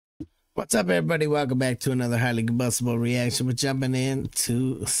What's up, everybody? Welcome back to another highly combustible reaction. We're jumping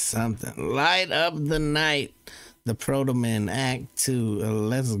into something. Light Up the Night, the Protomen Act 2.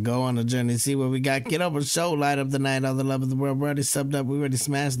 Let's go on a journey, see what we got. Get over, show, light up the night, all the love of the world. We're already subbed up. We already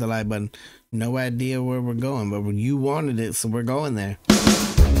smashed the like button. No idea where we're going, but you wanted it, so we're going there.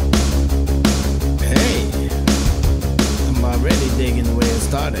 Hey, I'm already digging the way it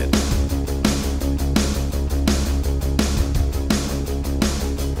started.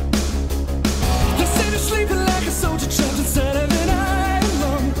 Sleeping like a soldier trapped inside of an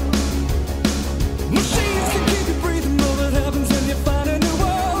island. Machines can keep you breathing. All that happens when you find a new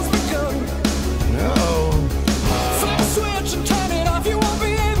world's begun. No. Flip a switch and turn it off. You won't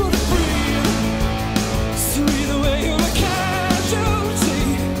be able to breathe. So either way, you're a casualty.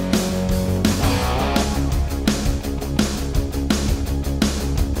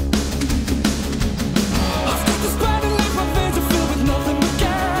 I've got this burning like my veins are filled with nothing but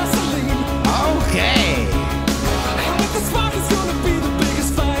gasoline. Okay.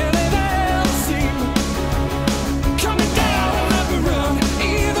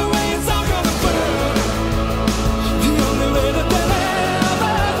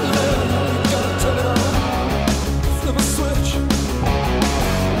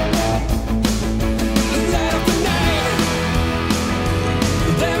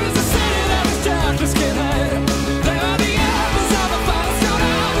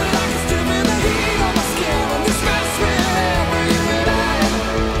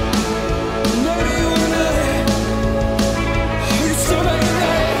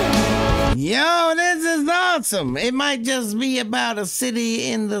 It might just be about a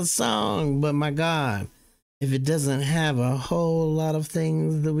city in the song, but my God, if it doesn't have a whole lot of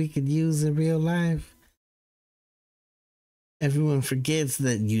things that we could use in real life. Everyone forgets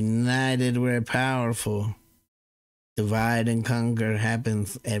that united we're powerful. Divide and conquer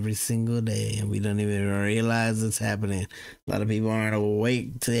happens every single day, and we don't even realize it's happening. A lot of people aren't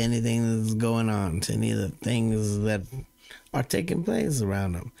awake to anything that's going on, to any of the things that are taking place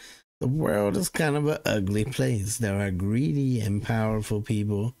around them. The world is kind of an ugly place. There are greedy and powerful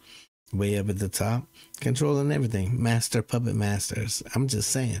people way up at the top, controlling everything. Master puppet masters. I'm just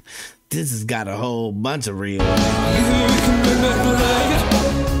saying, this has got a whole bunch of real. Together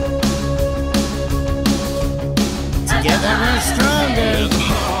we're stronger. At the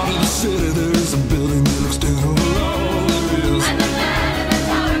heart of the city, there is a building that looks down over all there is. And the man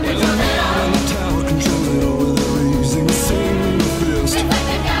on the tower controls it over there, using a single fist.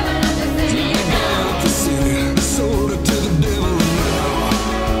 Sold it to the devil now.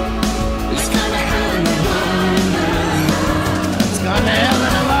 It's gonna hell in a It's gone to hell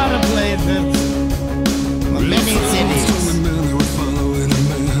in a lot of places. Many cities. Men that would follow any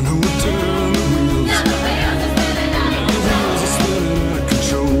man who would turn the wheels. The wheels are spinning out of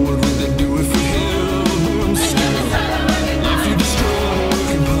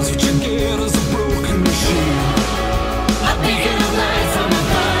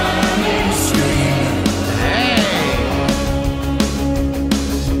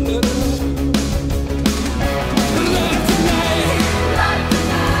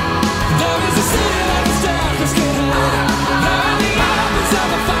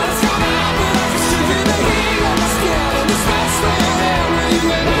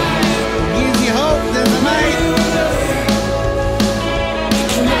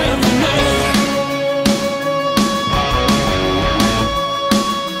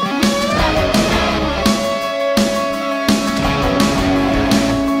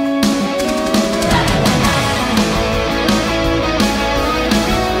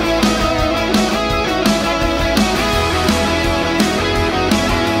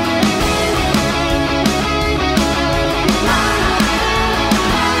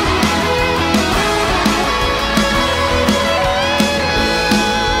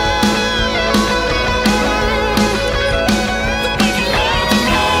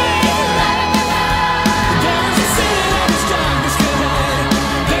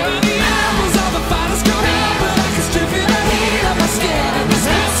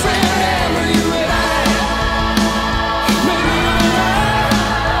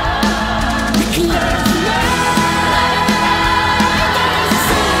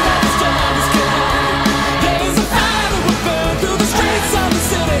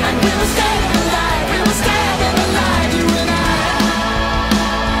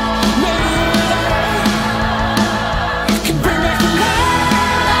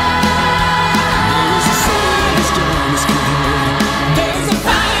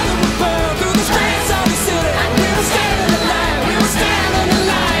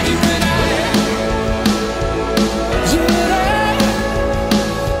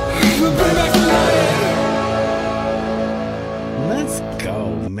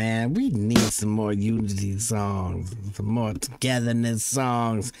more unity songs, some more togetherness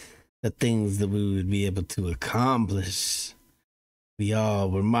songs, the things that we would be able to accomplish. We all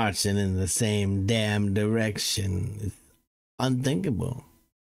were marching in the same damn direction. It's unthinkable.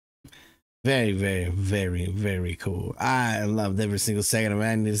 Very, very, very, very cool. I loved every single second of it.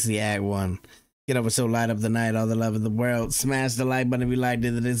 I need to see Act 1. Get over, so light up the night, all the love in the world. Smash the like button if you liked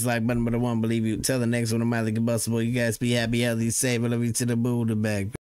it, the dislike button, but I won't believe you. Tell the next one, I'm Combustible. You guys be happy, healthy, safe. I love you to the moon and back.